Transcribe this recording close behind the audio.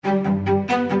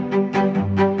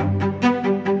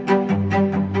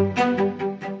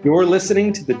You're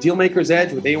listening to The Dealmaker's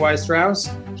Edge with A.Y. Strauss,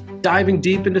 diving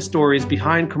deep into stories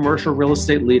behind commercial real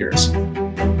estate leaders.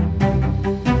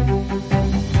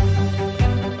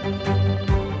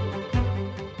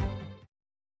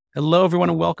 Hello,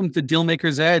 everyone, and welcome to The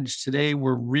Dealmaker's Edge. Today,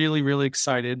 we're really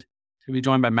excited to be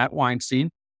joined by Matt Weinstein,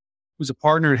 who's a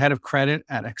partner and head of credit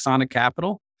at Axonic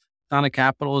Capital. Axonic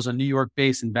Capital is a New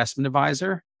York-based investment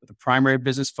advisor with a primary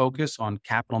business focus on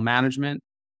capital management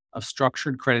of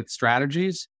structured credit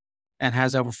strategies and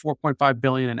has over $4.5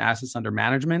 billion in assets under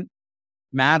management.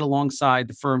 Matt, alongside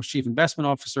the firm's chief investment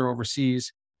officer,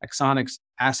 oversees Axonic's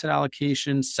asset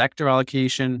allocation, sector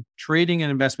allocation, trading,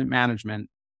 and investment management,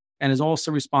 and is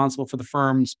also responsible for the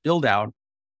firm's build-out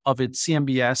of its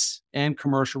CMBS and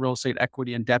commercial real estate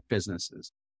equity and debt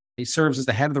businesses. He serves as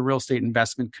the head of the real estate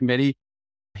investment committee.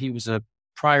 He was a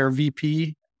prior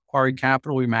VP, Quarry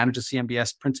Capital. He managed a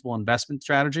CMBS principal investment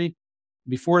strategy.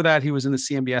 Before that, he was in the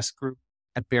CMBS group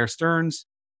at Bear Stearns,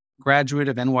 graduate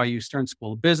of NYU Stern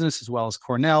School of Business, as well as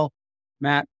Cornell.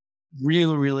 Matt,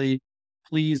 really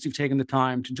pleased you've taken the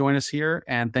time to join us here,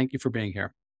 and thank you for being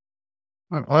here.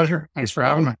 My pleasure. Thanks for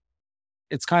having me.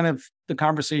 It's kind of the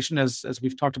conversation, as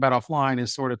we've talked about offline,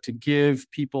 is sort of to give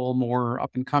people more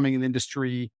up and coming in the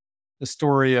industry the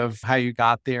story of how you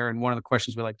got there. And one of the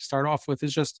questions we like to start off with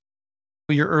is just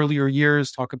your earlier years,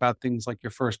 talk about things like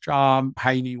your first job,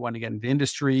 how you knew you wanted to get into the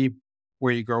industry,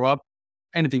 where you grew up,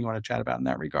 anything you want to chat about in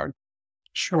that regard.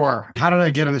 Sure. How did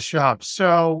I get in this job?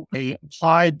 So I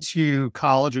applied to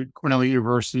college at Cornell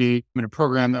University in a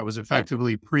program that was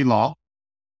effectively pre-law.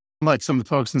 Like some of the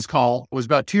folks in this call, I was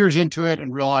about 2 years into it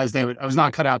and realized I was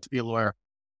not cut out to be a lawyer.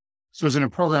 So I was in a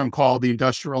program called the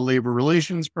Industrial Labor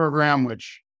Relations Program,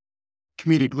 which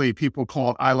comedically people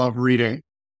call it I Love Reading.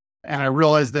 And I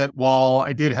realized that while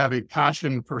I did have a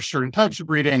passion for certain types of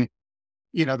reading,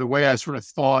 the way I sort of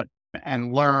thought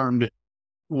and learned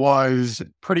was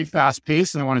pretty fast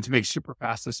paced, and I wanted to make super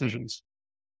fast decisions.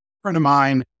 A friend of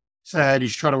mine said, you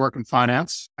should try to work in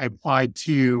finance. I applied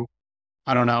to,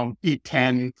 8,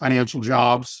 10 financial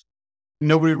jobs.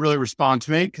 Nobody really responded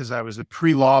to me because I was a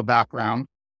pre-law background.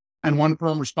 And one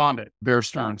firm responded, Bear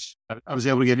Stearns. I was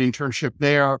able to get an internship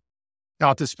there.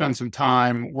 Got to spend some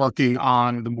time working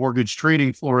on the mortgage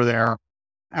trading floor there.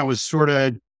 I was sort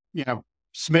of,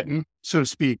 smitten, so to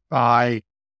speak, by,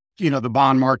 the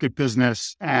bond market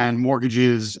business and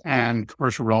mortgages and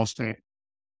commercial real estate.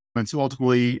 And so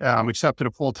ultimately accepted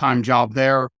a full-time job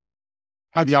there.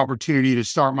 Had the opportunity to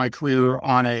start my career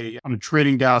on a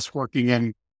trading desk working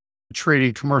in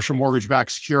trading commercial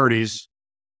mortgage-backed securities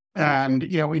and,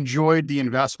 enjoyed the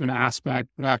investment aspect.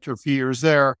 But after a few years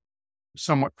there,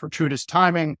 somewhat fortuitous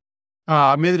timing,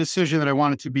 I made the decision that I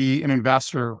wanted to be an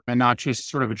investor and not just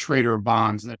sort of a trader of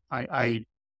bonds. That I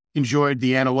enjoyed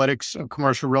the analytics of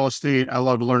commercial real estate. I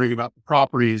loved learning about the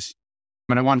properties,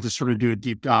 and I wanted to sort of do a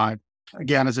deep dive.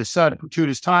 Again, as I said,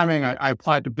 fortuitous timing. I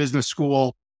applied to business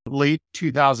school late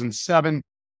 2007,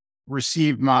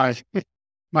 received my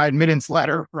admittance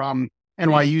letter from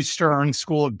NYU Stern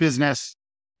School of Business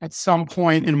at some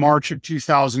point in March of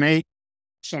 2008.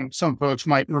 Some folks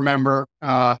might remember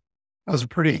that was a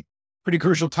pretty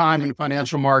crucial time in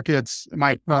financial markets.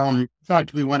 My firm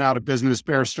effectively went out of business,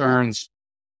 Bear Stearns.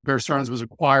 Bear Stearns was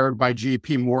acquired by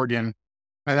JP Morgan.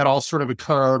 And that all sort of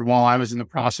occurred while I was in the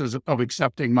process of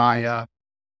accepting my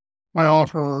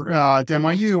offer at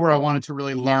NYU, where I wanted to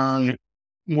really learn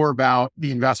more about the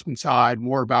investment side,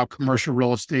 more about commercial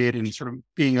real estate, and sort of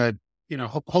being a,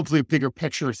 hopefully a bigger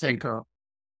picture thinker.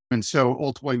 And so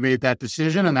ultimately made that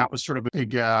decision. And that was sort of a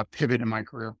big pivot in my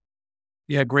career.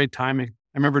 Yeah, great timing.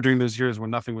 I remember during those years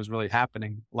when nothing was really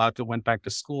happening, a lot of people went back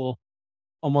to school,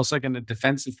 almost like in a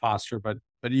defensive posture, but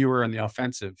you were in the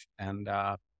offensive. And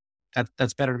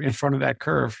that's better to be in front of that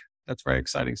curve. That's very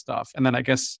exciting stuff. And then I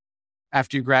guess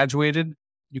after you graduated,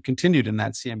 you continued in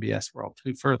that CMBS world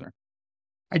further.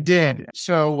 I did.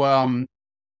 So,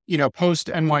 post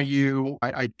NYU,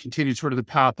 I continued sort of the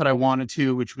path that I wanted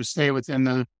to, which was stay within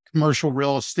the commercial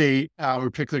real estate,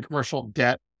 or particularly commercial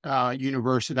debt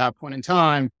universe at that point in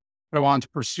time. But I wanted to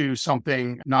pursue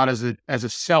something not as a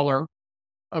seller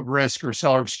of risk or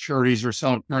seller of securities or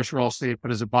seller of commercial real estate,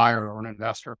 but as a buyer or an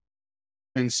investor.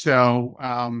 And so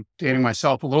dating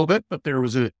myself a little bit, but there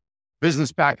was a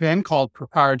business back then called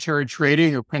proprietary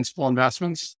trading or principal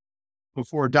investments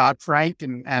before Dodd-Frank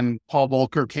and Paul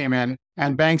Volcker came in,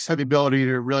 and banks had the ability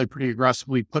to really pretty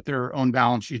aggressively put their own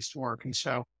balance sheets to work. And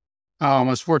so I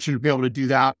was fortunate to be able to do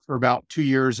that for about 2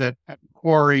 years at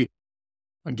Quarry.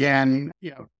 Again,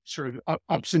 sort of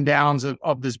ups and downs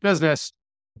of this business.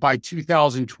 By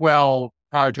 2012,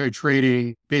 proprietary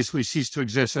trading basically ceased to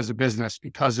exist as a business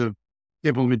because of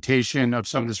implementation of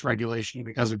some of this regulation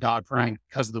because of Dodd-Frank,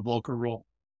 because of the Volcker rule.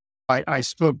 I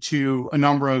spoke to a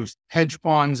number of hedge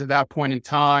funds at that point in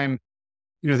time.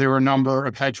 There were a number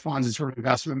of hedge funds and sort of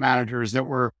investment managers that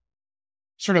were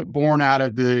sort of born out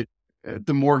of the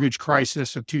mortgage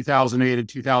crisis of 2008 and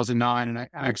 2009, and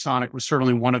Axonic was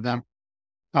certainly one of them.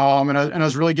 And I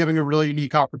was really giving a really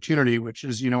unique opportunity, which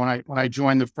is, when I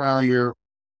joined the prior year,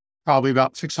 probably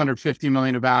about 650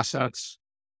 million of assets,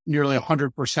 nearly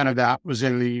 100% of that was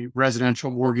in the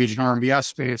residential mortgage and RMBS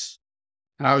space.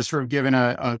 And I was sort of given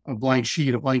a blank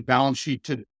balance sheet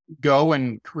to go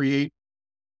and create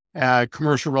a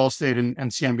commercial real estate and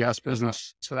CMBS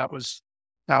business. So that was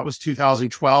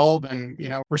 2012.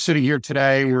 And, we're sitting here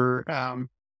today, we're,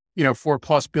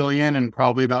 $4+ billion and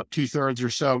probably about 2/3 or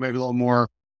so, maybe a little more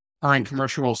are in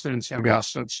commercial real estate and CMBS.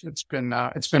 So it's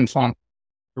been fun.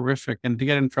 Terrific. And to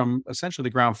get in from essentially the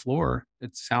ground floor,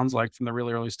 it sounds like from the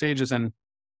really early stages. And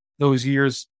those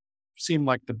years seem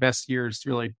like the best years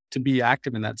really to be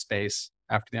active in that space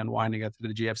after the unwinding after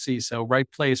the GFC. So right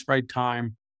place, right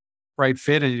time, right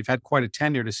fit. And you've had quite a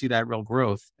tenure to see that real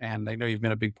growth. And I know you've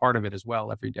been a big part of it as well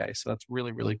every day. So that's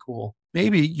really, really cool.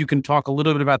 Maybe you can talk a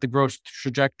little bit about the growth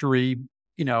trajectory,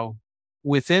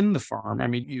 within the firm. I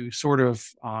mean, you sort of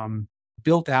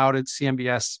built out its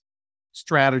CMBS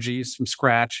strategies from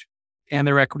scratch and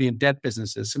their equity and debt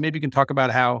businesses. So maybe you can talk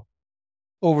about how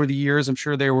over the years, I'm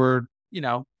sure there were,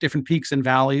 different peaks and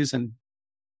valleys and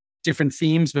different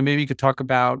themes, but maybe you could talk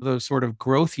about those sort of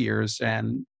growth years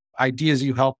and ideas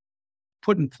you helped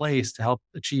put in place to help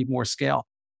achieve more scale.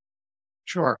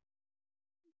 Sure.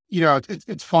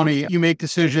 It's funny. You make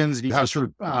decisions, you have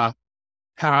sort of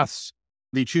paths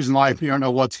that you choose in life. You don't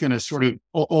know what's going to sort of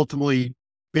ultimately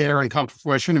bear and come to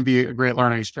fruition and be a great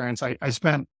learning experience. I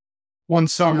spent one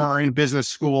summer in business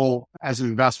school as an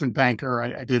investment banker.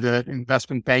 I did an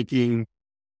investment banking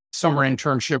summer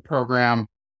internship program.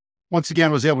 Once again,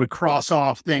 was able to cross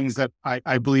off things that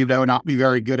I believed I would not be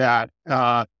very good at.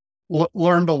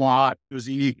 Learned a lot. It was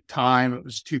a unique time. It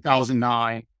was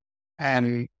 2009.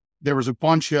 And there was a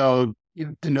bunch of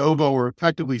de novo or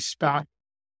effectively SPAC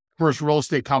commercial real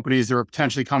estate companies that were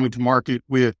potentially coming to market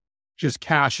with just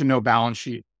cash and no balance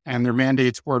sheet. And their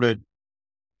mandates were to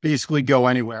basically go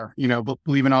anywhere, but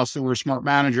believe in us that we're a smart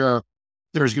manager.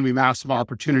 There's going to be massive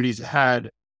opportunities ahead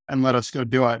and let us go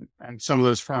do it. And some of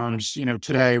those firms,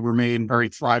 today remain very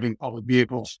thriving public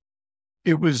vehicles.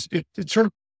 It sort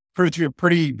of proved to be a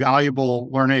pretty valuable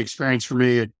learning experience for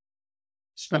me. I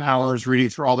spent hours reading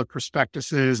through all the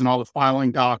prospectuses and all the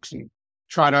filing docs and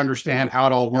try to understand how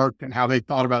it all worked and how they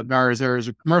thought about various areas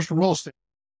of commercial real estate.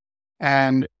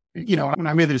 And, when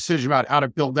I made the decision about how to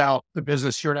build out the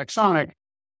business here at Axonic,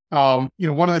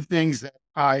 one of the things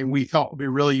that we thought would be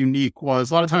really unique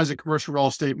was a lot of times in commercial real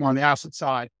estate, more on the asset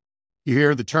side, you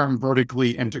hear the term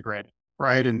vertically integrated,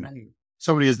 right? And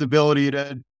somebody has the ability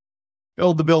to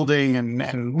build the building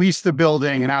and lease the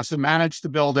building and asset manage the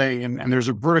building. And there's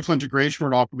a vertical integration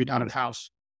where it all can be done in-house.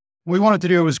 What we wanted to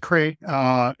do was create,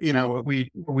 what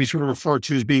we sort of refer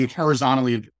to as being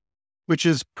horizontally, which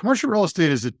is commercial real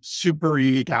estate is a super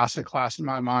unique asset class in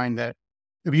my mind that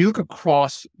if you look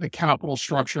across the capital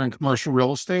structure in commercial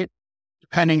real estate,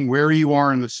 depending where you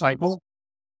are in the cycle,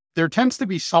 there tends to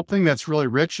be something that's really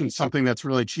rich and something that's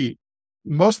really cheap.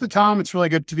 Most of the time, it's really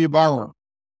good to be a borrower.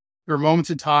 There are moments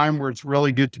in time where it's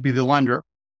really good to be the lender.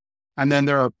 And then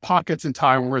there are pockets in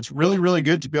time where it's really, really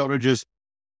good to be able to just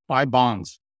buy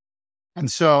bonds. And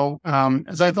so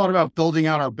as I thought about building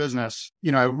out our business,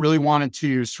 I really wanted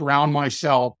to surround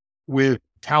myself with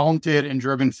talented and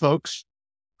driven folks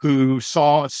who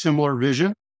saw a similar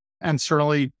vision. And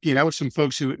certainly, some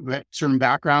folks who had certain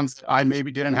backgrounds that I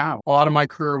maybe didn't have. A lot of my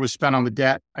career was spent on the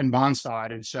debt and bond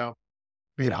side. And so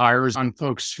we had hires on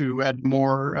folks who had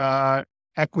more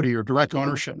equity or direct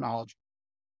ownership knowledge.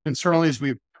 And certainly as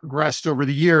we've progressed over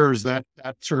the years, that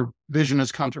sort of vision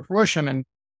has come to fruition. And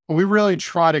we really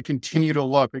try to continue to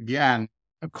look again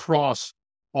across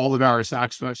all the various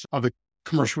aspects of the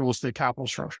commercial real estate capital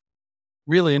structure.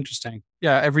 Really interesting.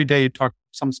 Yeah. Every day you talk,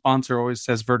 some sponsor always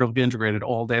says vertically integrated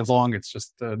all day long. It's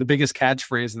just the biggest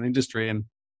catchphrase in the industry. And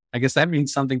I guess that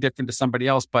means something different to somebody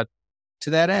else. But to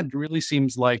that end, it really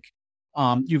seems like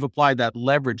you've applied that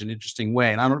leverage in an interesting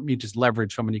way. And I don't mean just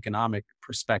leverage from an economic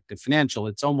perspective, financial.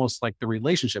 It's almost like the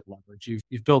relationship leverage.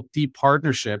 You've built deep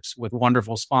partnerships with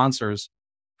wonderful sponsors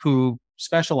who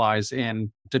specialize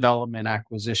in development,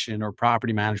 acquisition, or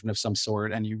property management of some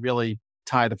sort. And you really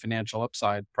tie the financial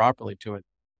upside properly to it.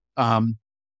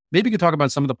 Maybe you could talk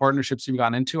about some of the partnerships you've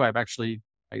gotten into. I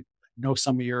know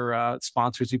some of your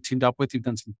sponsors you've teamed up with. You've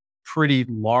done some pretty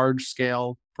large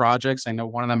scale projects. I know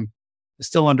one of them is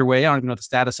still underway. I don't even know the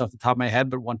status off the top of my head,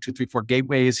 but 1234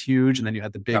 Gateway is huge. And then you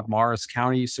had the big Morris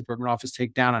County suburban office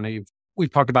takedown. I know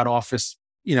we've talked about office,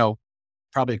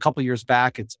 probably a couple of years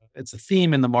back. It's a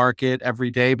theme in the market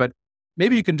every day, but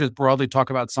maybe you can just broadly talk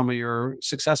about some of your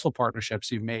successful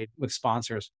partnerships you've made with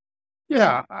sponsors.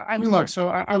 Yeah. I mean, look, so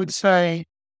I would say,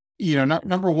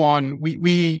 number one,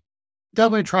 we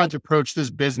definitely tried to approach this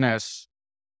business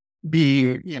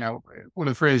being, one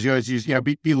of the phrases you always use,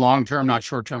 be long-term, not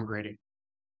short-term grading.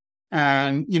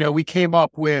 And, we came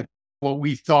up with what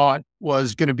we thought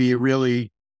was going to be a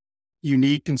really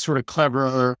unique and sort of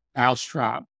clever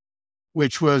mousetrap,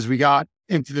 which was we got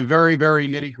into the very, very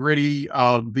nitty-gritty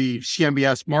of the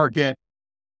CMBS market.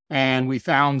 And we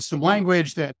found some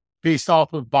language that based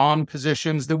off of bond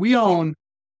positions that we own,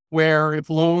 where if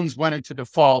loans went into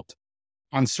default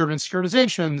on certain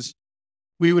securitizations,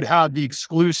 we would have the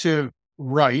exclusive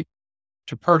right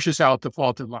to purchase out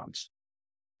defaulted loans.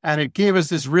 And it gave us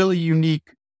this really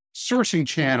unique sourcing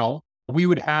channel. We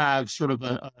would have sort of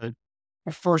a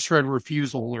first right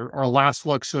refusal or a last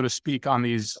look, so to speak, on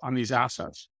these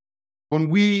assets. When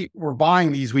we were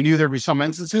buying these, we knew there'd be some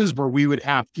instances where we would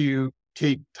have to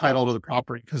take title to the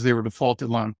property because they were defaulted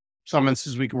loan. Some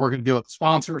instances we could work a deal with the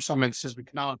sponsor, some instances we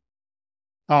could not.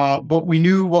 But we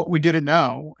knew what we didn't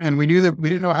know, and we knew that we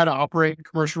didn't know how to operate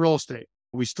commercial real estate.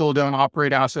 We still don't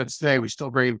operate assets today. We still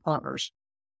grade partners.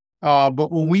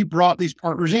 But when we brought these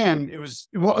partners in, it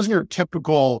wasn't your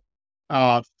typical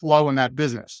flow in that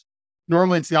business.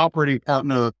 Normally, it's the operating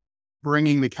partner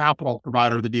bringing the capital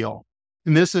provider of the deal.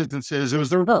 In this instance, it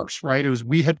was the reverse, right? It was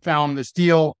we had found this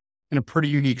deal in a pretty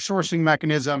unique sourcing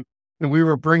mechanism, and we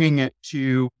were bringing it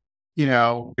to,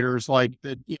 there's like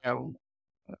the,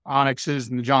 Onyxes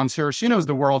and the John Saracinos of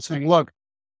the world saying, look,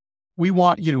 we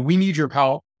want, we need your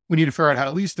help. We need to figure out how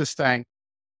to lease this thing.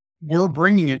 We're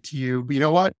bringing it to you, but you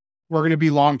know what? We're going to be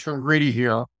long-term greedy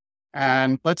here,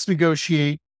 and let's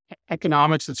negotiate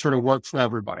economics that sort of work for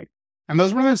everybody. And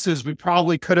those instances we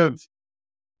probably could have,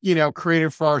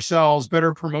 created for ourselves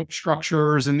better promote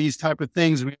structures and these type of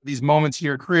things. We have these moments in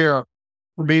your career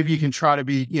where maybe you can try to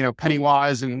be, penny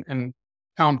wise and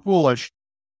pound foolish.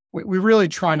 We really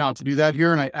try not to do that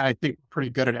here, and I think we're pretty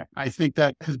good at it. I think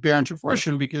that has borne to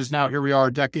fruition because now here we are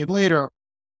a decade later,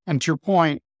 and to your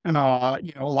point, and a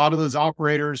lot of those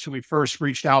operators who we first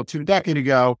reached out to a decade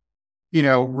ago,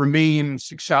 remain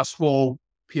successful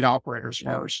repeat operators of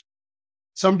ours.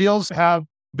 Some deals have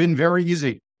been very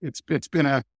easy. It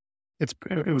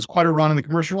was quite a run in the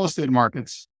commercial real estate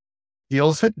markets.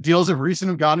 Deals of recent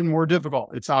have gotten more difficult.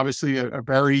 It's obviously a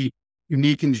very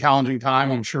unique and challenging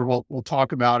time. I'm sure we'll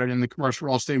talk about it in the commercial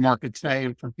real estate market today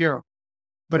and from here.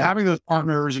 But having those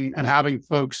partners and having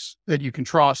folks that you can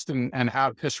trust and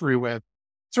have history with,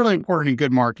 it's really important in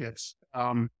good markets.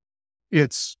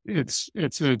 It's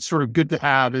a sort of good to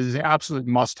have, is an absolute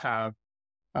must have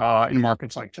in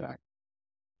markets like today.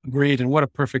 Agreed. And what a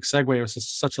perfect segue. It was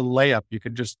just such a layup. You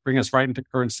could just bring us right into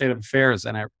current state of affairs.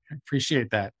 And I appreciate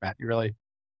that, Matt. You really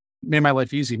made my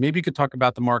life easy. Maybe you could talk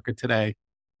about the market today.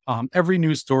 Every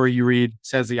news story you read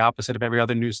says the opposite of every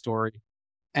other news story.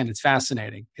 And it's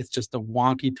fascinating. It's just a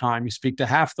wonky time. You speak to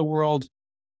half the world.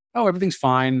 Oh, everything's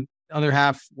fine. The other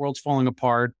half, world's falling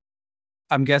apart.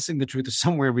 I'm guessing the truth is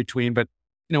somewhere in between. But,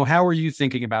 how are you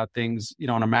thinking about things,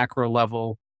 on a macro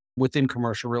level within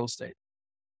commercial real estate?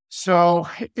 So,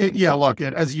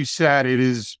 as you said, it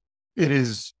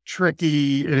is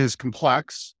tricky. It is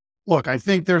complex. Look, I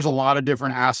think there's a lot of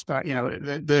different aspects,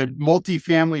 the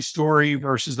multifamily story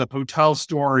versus the hotel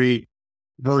story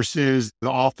versus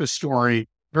the office story,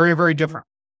 very, very different.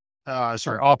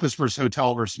 Office versus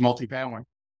hotel versus multifamily.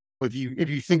 If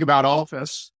you think about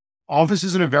office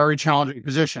is in a very challenging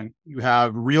position. You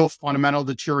have real fundamental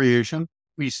deterioration,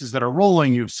 leases that are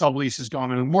rolling, you have subleases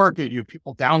going in the market, you have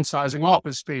people downsizing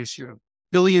office space, you have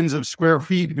billions of square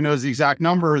feet, who knows the exact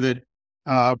number, that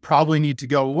probably need to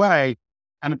go away.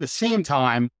 And at the same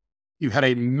time, you had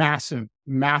a massive,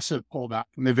 massive pullback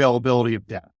from the availability of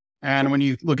debt. And when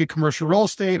you look at commercial real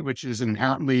estate, which is an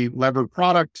inherently levered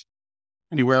product,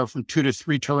 anywhere from 2 to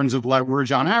 3 turns of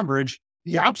leverage on average,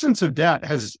 the absence of debt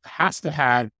has to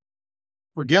have,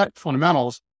 forget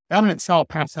fundamentals, that in itself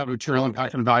has to have a material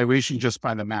impact on valuation just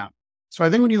by the math. So I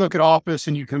think when you look at office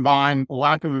and you combine the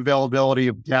lack of availability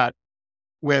of debt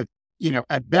with,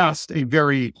 at best, a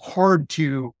very hard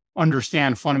to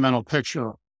understand fundamental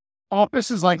picture, office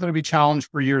is likely to be challenged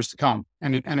for years to come.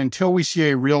 And until we see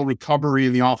a real recovery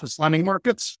in the office lending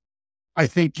markets, I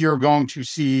think you're going to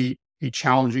see a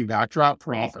challenging backdrop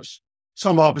for office.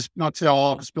 Some office, not say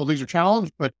all office buildings are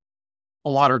challenged, but a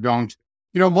lot are going to.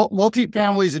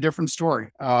 Multifamily is a different story.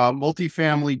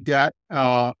 Multifamily debt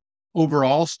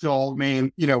overall still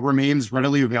remains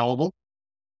readily available.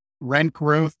 Rent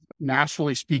growth,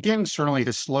 nationally speaking, certainly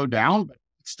has slowed down, but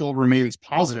it still remains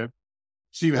positive.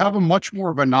 So you have a much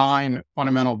more benign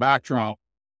fundamental backdrop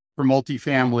for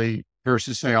multifamily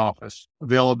versus, say, office.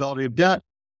 Availability of debt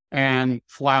and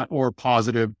flat or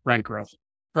positive rent growth.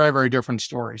 Very, very different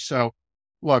story. So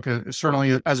look,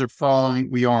 certainly as a firm,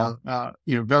 we are,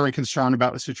 very concerned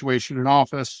about the situation in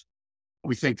office.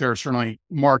 We think there are certainly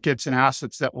markets and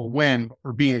assets that will win, but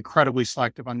we're being incredibly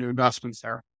selective on new investments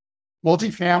there.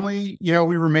 Multifamily,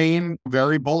 we remain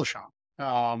very bullish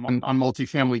on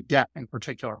multifamily debt in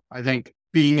particular. I think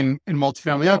being in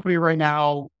multifamily equity right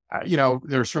now,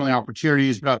 there are certainly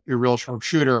opportunities, but you're a real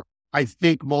sharpshooter. I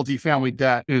think multifamily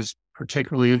debt is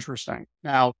particularly interesting.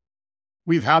 Now,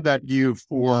 we've had that view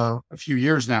for a few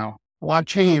years now. A lot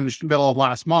changed in the middle of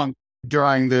last month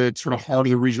during the sort of heart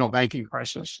of the regional banking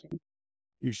crisis.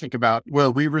 You think about where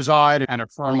we reside and a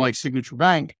firm like Signature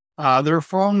Bank. There are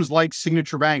firms like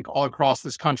Signature Bank all across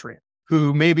this country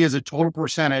who maybe as a total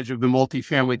percentage of the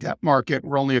multifamily debt market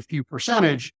were only a few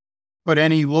percentage, but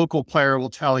any local player will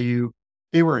tell you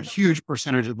they were a huge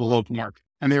percentage of the local market.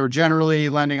 And they were generally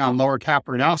lending on lower cap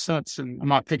rate assets. And I'm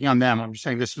not picking on them. I'm just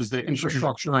saying this was the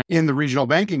infrastructure in the regional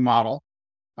banking model,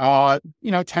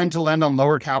 tend to lend on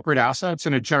lower cap rate assets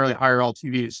and at generally higher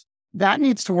LTVs. That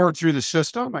needs to work through the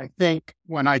system. I think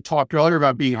when I talked earlier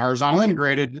about being horizontally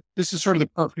integrated, this is sort of the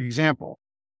perfect example.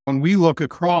 When we look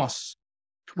across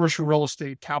commercial real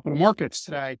estate capital markets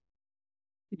today,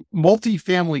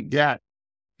 multifamily debt,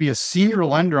 be a senior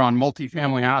lender on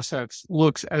multifamily assets,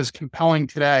 looks as compelling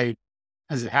today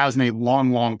as it has in a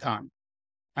long, long time.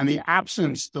 And the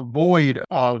void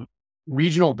of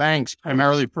regional banks,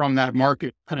 primarily from that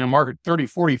market, kind of market 30,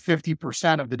 40,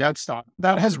 50% of the debt stock,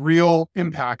 that has real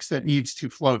impacts that needs to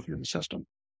flow through the system.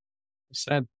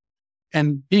 Said.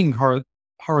 And being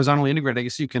horizontally integrated, I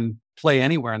guess you can play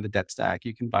anywhere in the debt stack.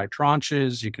 You can buy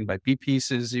tranches, you can buy B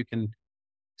pieces, you can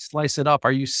slice it up.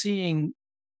 Are you seeing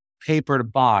paper to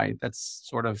buy that's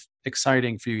sort of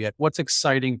exciting for you yet? What's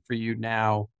exciting for you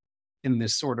now in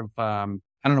this sort of, I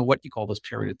don't know what you call this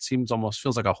period. It almost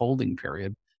feels like a holding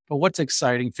period. But what's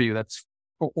exciting for you?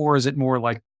 Or is it more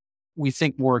like we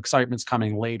think more excitement's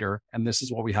coming later, and this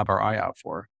is what we have our eye out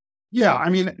for? Yeah, I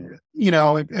mean,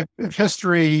 if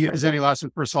history is any lesson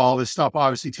for us all, this stuff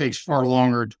obviously takes far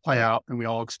longer to play out than we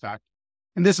all expect.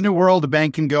 In this new world, the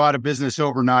bank can go out of business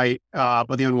overnight,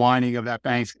 but the unwinding of that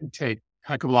bank can take a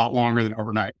heck of a lot longer than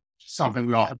overnight. Something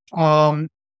we all have.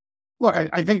 Look,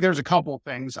 I think there's a couple of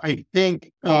things. I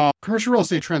think commercial real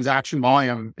estate transaction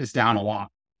volume is down a lot.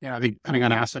 I think depending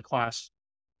on asset class,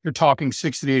 you're talking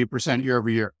 60 to 80% year over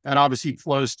year. That obviously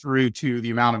flows through to the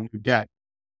amount of new debt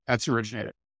that's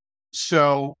originated.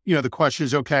 So, the question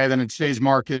is, okay, then in today's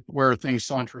market, where are things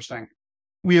still interesting?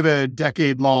 We have a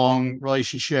decade-long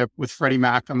relationship with Freddie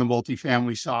Mac on the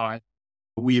multifamily side.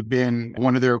 We have been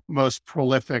one of their most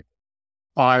prolific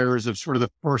buyers of sort of the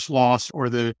first loss or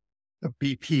the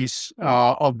B piece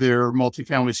of their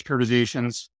multifamily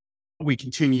securitizations. We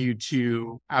continue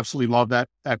to absolutely love that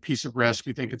piece of risk.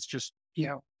 We think it's just,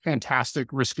 fantastic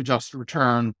risk-adjusted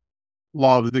return.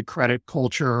 Love the credit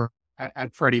culture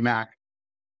at Freddie Mac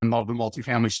and love the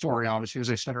multifamily story, obviously,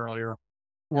 as I said earlier.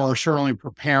 We're certainly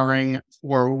preparing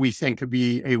for what we think could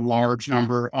be a large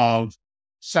number of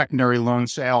secondary loan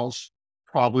sales,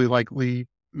 probably likely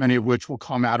many of which will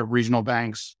come out of regional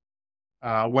banks,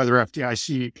 whether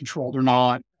FDIC controlled or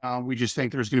not. We just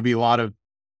think there's going to be a lot of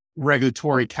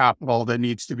regulatory capital that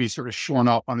needs to be sort of shorn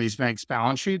up on these banks'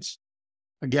 balance sheets.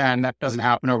 Again, that doesn't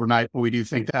happen overnight, but we do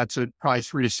think that's a probably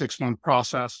 3 to 6 month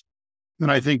process.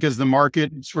 And I think as the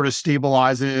market sort of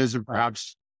stabilizes and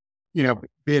perhaps,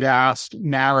 bid ask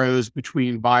narrows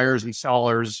between buyers and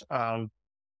sellers of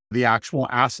the actual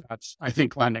assets, I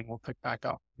think lending will pick back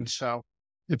up. And so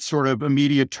it's sort of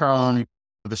immediate term,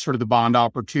 the bond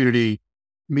opportunity.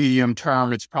 Medium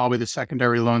term, it's probably the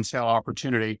secondary loan sale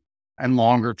opportunity. And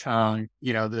longer term,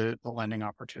 the lending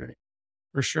opportunity.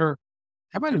 For sure.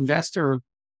 How about investor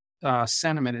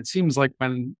sentiment? It seems like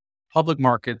when public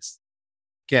markets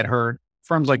get hurt,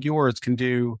 firms like yours can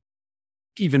do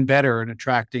even better in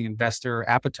attracting investor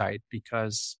appetite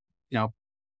because,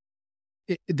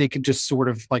 they can just sort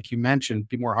of, like you mentioned,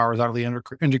 be more horizontally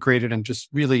integrated and just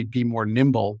really be more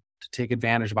nimble to take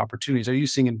advantage of opportunities. Are you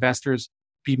seeing investors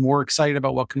be more excited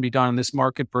about what can be done in this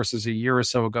market versus a year or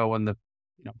so ago when the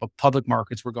public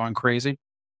markets were going crazy?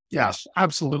 Yes,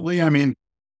 absolutely. I mean,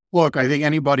 look, I think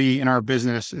anybody in our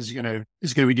business is going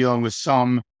to be dealing with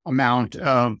some amount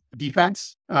of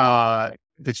defense. That's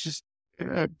just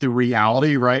the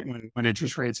reality, right? When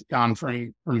interest rates have gone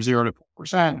from 0 to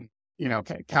 4%,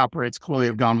 cap rates clearly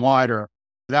have gone wider.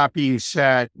 That being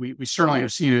said, we certainly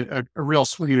have seen a real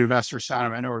swing in investor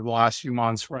sentiment over the last few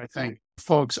months where I think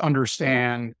folks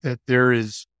understand that there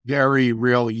is very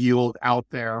real yield out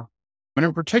there. And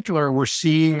in particular, we're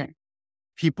seeing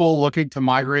people looking to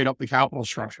migrate up the capital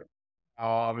structure.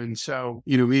 And so,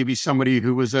 maybe somebody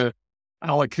who was a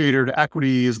allocator to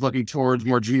equity is looking towards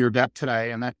more junior debt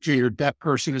today. And that junior debt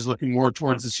person is looking more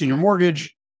towards the senior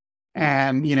mortgage.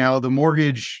 And,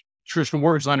 the traditional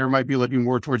mortgage lender might be looking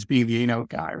more towards being the A-note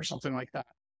guy or something like that.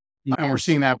 And we're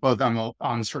seeing that both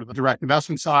on sort of the direct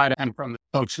investment side and from the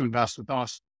folks who invest with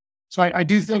us. So I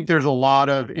do think there's a lot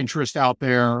of interest out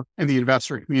there in the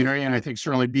investor community. And I think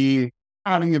certainly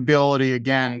having the ability,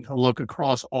 again, to look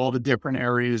across all the different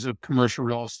areas of commercial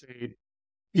real estate,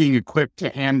 being equipped to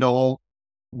handle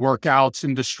workouts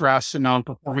and distress and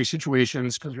non-performing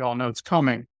situations, because we all know it's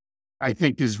coming, I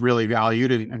think is really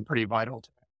valued and pretty vital to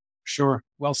it. Sure.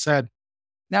 Well said.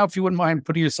 Now, if you wouldn't mind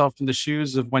putting yourself in the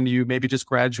shoes of when you maybe just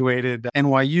graduated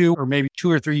NYU or maybe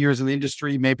 2 or 3 years in the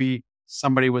industry, maybe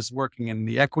somebody was working in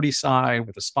the equity side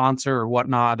with a sponsor or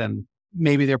whatnot, and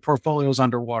maybe their portfolio's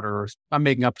underwater. Or I'm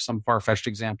making up some far-fetched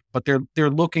example, but they're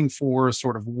looking for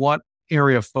sort of what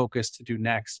area of focus to do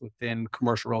next within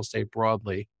commercial real estate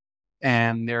broadly.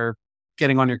 And they're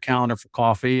getting on your calendar for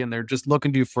coffee and they're just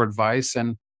looking to you for advice.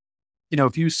 And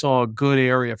if you saw a good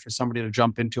area for somebody to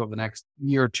jump into over the next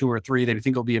year or 2 or 3 that you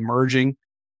think will be emerging,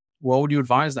 what would you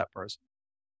advise that person?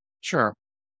 Sure.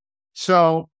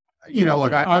 So,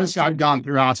 look, I've gone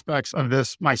through aspects of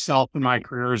this myself in my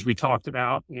career, as we talked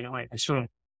about. I sort of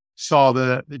saw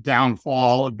the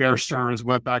downfall of Bear Stearns,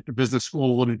 went back to business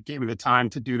school, and it gave me the time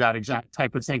to do that exact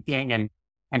type of thinking and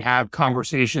have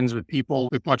conversations with people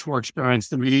with much more experience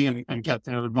than me and get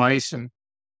their advice. And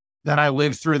then I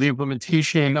lived through the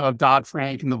implementation of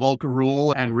Dodd-Frank and the Volcker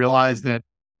Rule and realized that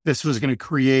this was going to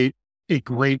create a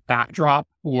great backdrop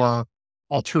for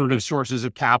alternative sources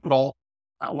of capital,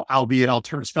 albeit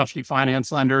alternative specialty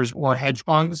finance lenders or hedge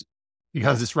funds,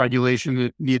 because this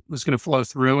regulation was going to flow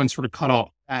through and sort of cut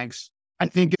off banks. I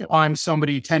think if I'm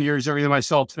somebody 10 years younger than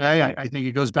myself today, I think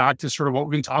it goes back to sort of what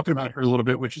we've been talking about here a little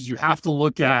bit, which is you have to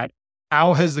look at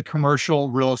how has the commercial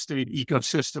real estate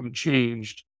ecosystem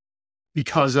changed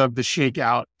because of the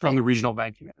shakeout from the regional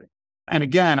banking area. And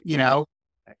again, I don't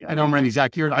remember the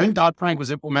exact year. I think Dodd-Frank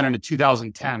was implemented in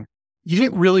 2010. You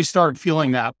didn't really start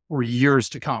feeling that for years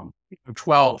to come,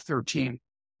 12, 13.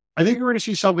 I think we're going to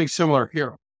see something similar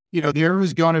here. There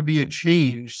is going to be a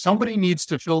change. Somebody needs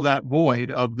to fill that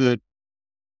void of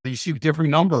you see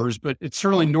different numbers, but it's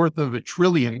certainly north of $1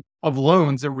 trillion of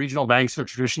loans that regional banks have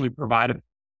traditionally provided.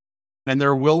 And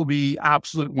there will be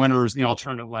absolute winners in the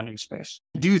alternative lending space.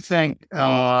 I do think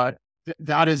that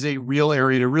is a real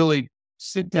area to really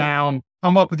sit down,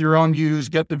 come up with your own views,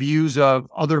 get the views of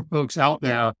other folks out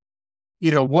there.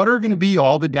 What are going to be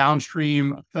all the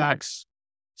downstream effects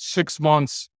 6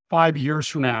 months, 5 years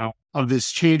from now of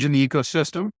this change in the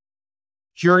ecosystem?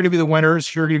 Here are going to be the winners,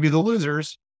 here are going to be the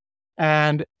losers.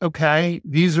 And okay,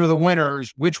 these are the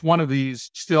winners. Which one of these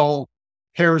still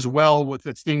pairs well with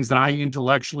the things that I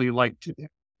intellectually like to do?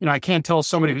 I can't tell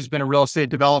somebody who's been a real estate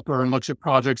developer and looks at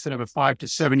projects that have a 5 to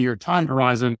 7 year time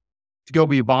horizon to go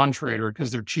be a bond trader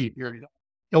because they're cheap.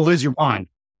 You'll lose your mind.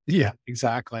 Yeah,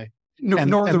 exactly.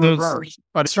 Nor the reverse,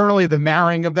 but certainly the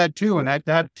marrying of that too. And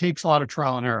that takes a lot of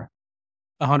trial and error.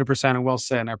 100% and well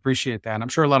said. And I appreciate that. And I'm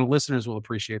sure a lot of listeners will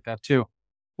appreciate that too.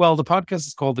 Well, the podcast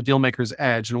is called The Dealmaker's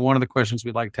Edge. And one of the questions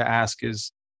we'd like to ask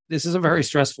is, this is a very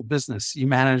stressful business. You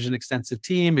manage an extensive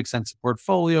team, extensive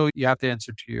portfolio. You have to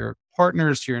answer to your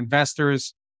partners, to your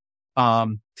investors,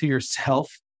 to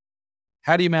yourself.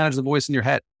 How do you manage the voice in your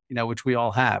head, which we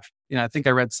all have? I think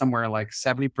I read somewhere like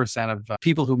 70% of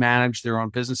people who manage their own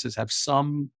businesses have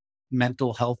some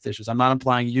mental health issues. I'm not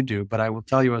implying you do, but I will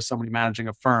tell you as somebody managing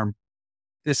a firm,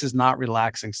 this is not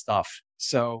relaxing stuff.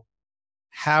 So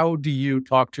how do you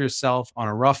talk to yourself on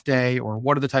a rough day, or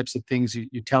what are the types of things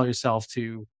you tell yourself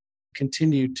to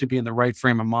continue to be in the right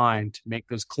frame of mind to make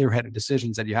those clear-headed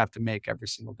decisions that you have to make every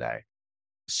single day?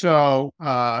 So,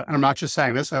 and I'm not just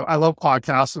saying this, I love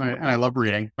podcasts and I love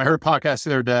reading. I heard a podcast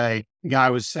the other day. The guy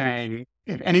was saying,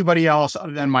 if anybody else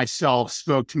other than myself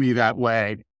spoke to me that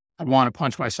way, I'd want to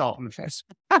punch myself in the face.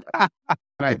 And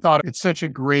I thought it's such a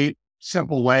great,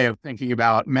 simple way of thinking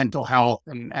about mental health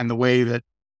and the way that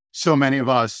so many of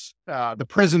us, the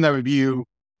prism that we view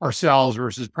ourselves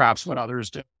versus perhaps what others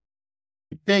do.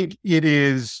 I think it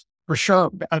is for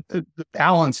sure. The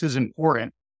balance is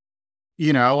important.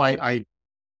 I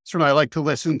certainly like to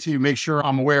listen to make sure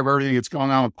I'm aware of everything that's going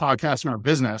on with podcasts in our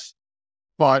business,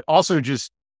 but also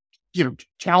just,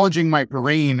 challenging my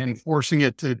brain and forcing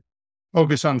it to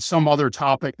focus on some other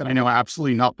topic that I know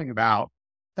absolutely nothing about,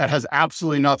 that has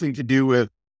absolutely nothing to do with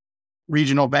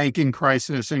regional banking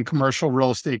crisis and commercial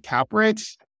real estate cap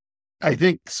rates. I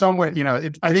think somewhat,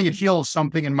 I think it heals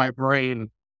something in my brain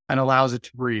and allows it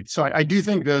to breathe. So I do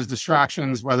think those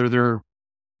distractions, whether they're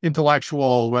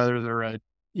intellectual, whether they're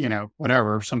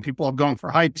whatever, some people are going for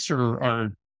hikes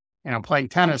or playing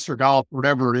tennis or golf,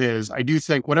 whatever it is. I do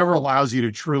think whatever allows you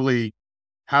to truly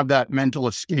have that mental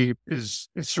escape is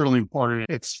certainly important.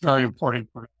 It's very important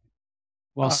for me.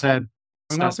 Well said.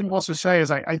 And last thing I'll also say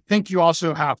is I think you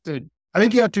also have to,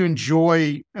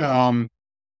 enjoy, managing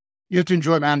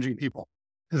people,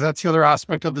 because that's the other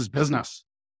aspect of this business.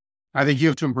 I think you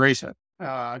have to embrace it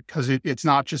because it's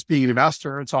not just being an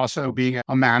investor. It's also being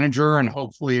a manager and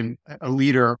hopefully a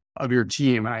leader of your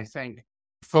team. And I think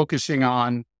focusing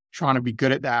on trying to be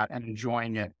good at that and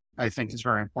enjoying it, I think is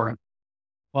very important.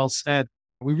 Well said.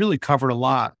 We really covered a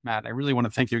lot, Matt. I really want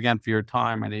to thank you again for your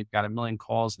time. I know you've got a million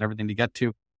calls and everything to get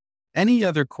to. Any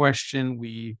other question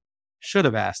we should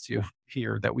have asked you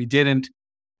here that we didn't,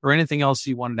 or anything else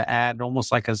you wanted to add,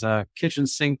 almost like as a kitchen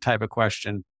sink type of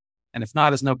question? And if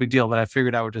not, it's no big deal, but I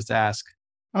figured I would just ask.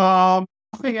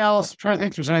 Nothing else. I'm trying to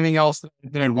think if there's anything else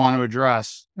that I'd want to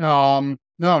address. No,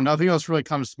 nothing else really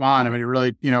comes to mind. I mean, I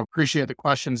really, appreciate the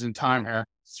questions and time here.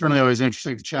 It's certainly always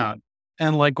interesting to chat.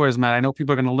 And likewise, Matt, I know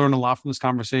people are going to learn a lot from this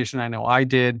conversation. I know I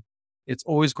did. It's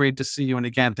always great to see you. And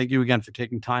again, thank you again for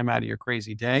taking time out of your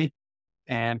crazy day,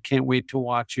 and can't wait to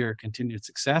watch your continued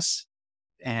success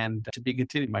and to be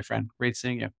continued, my friend. Great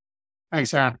seeing you.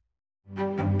 Thanks, Aaron.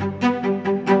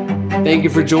 Thank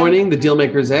you for joining the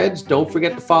Dealmaker's Edge. Don't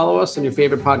forget to follow us on your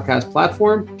favorite podcast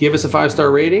platform. Give us a 5-star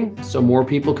rating so more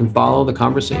people can follow the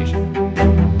conversation.